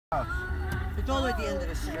It's all at the end of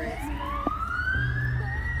the street. I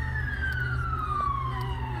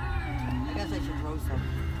guess I should throw some.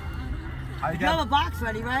 You have a box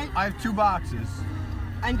ready, right? I have 2 boxes.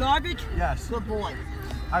 And garbage? Yes. Good boy.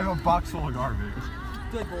 I have a box full of garbage.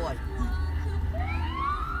 Good boy.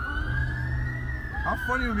 How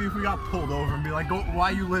funny would it be if we got pulled over and be like,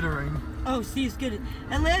 why are you littering? Oh, Steve's good.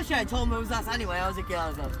 And last year I told him it was us anyway. I was like, yeah,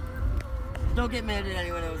 it was us. Don't get mad at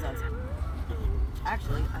anyone, it was us.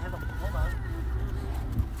 Actually, I have a, hold on.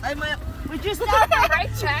 I have my, we just got my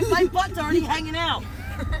right check. My butt's already hanging out.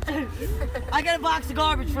 I got a box of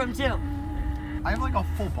garbage for him too. I have like a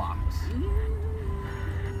full box.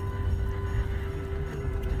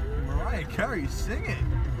 Mariah Carey, sing it.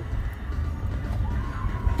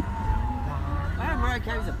 Mariah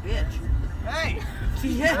Carey's a bitch. Hey!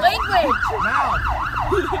 She is. Language! Now!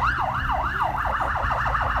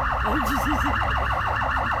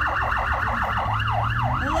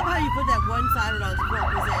 I love how you put that one-sided on his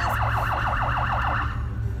ass.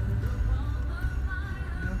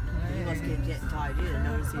 He must be getting tired. He didn't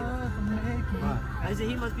notice either. I said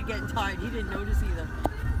he must be getting tired. He didn't notice either.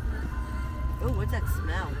 Oh, what's that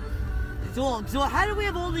smell? It's all exhaust. How do we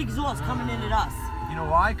have all the exhaust coming in at us? You know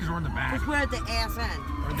why? Because we're in the back. Because we're at the ass end.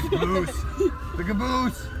 Or the caboose. The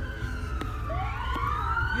caboose.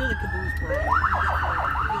 You're the caboose, bro.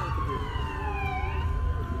 You're the caboose.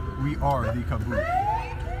 We are the caboose.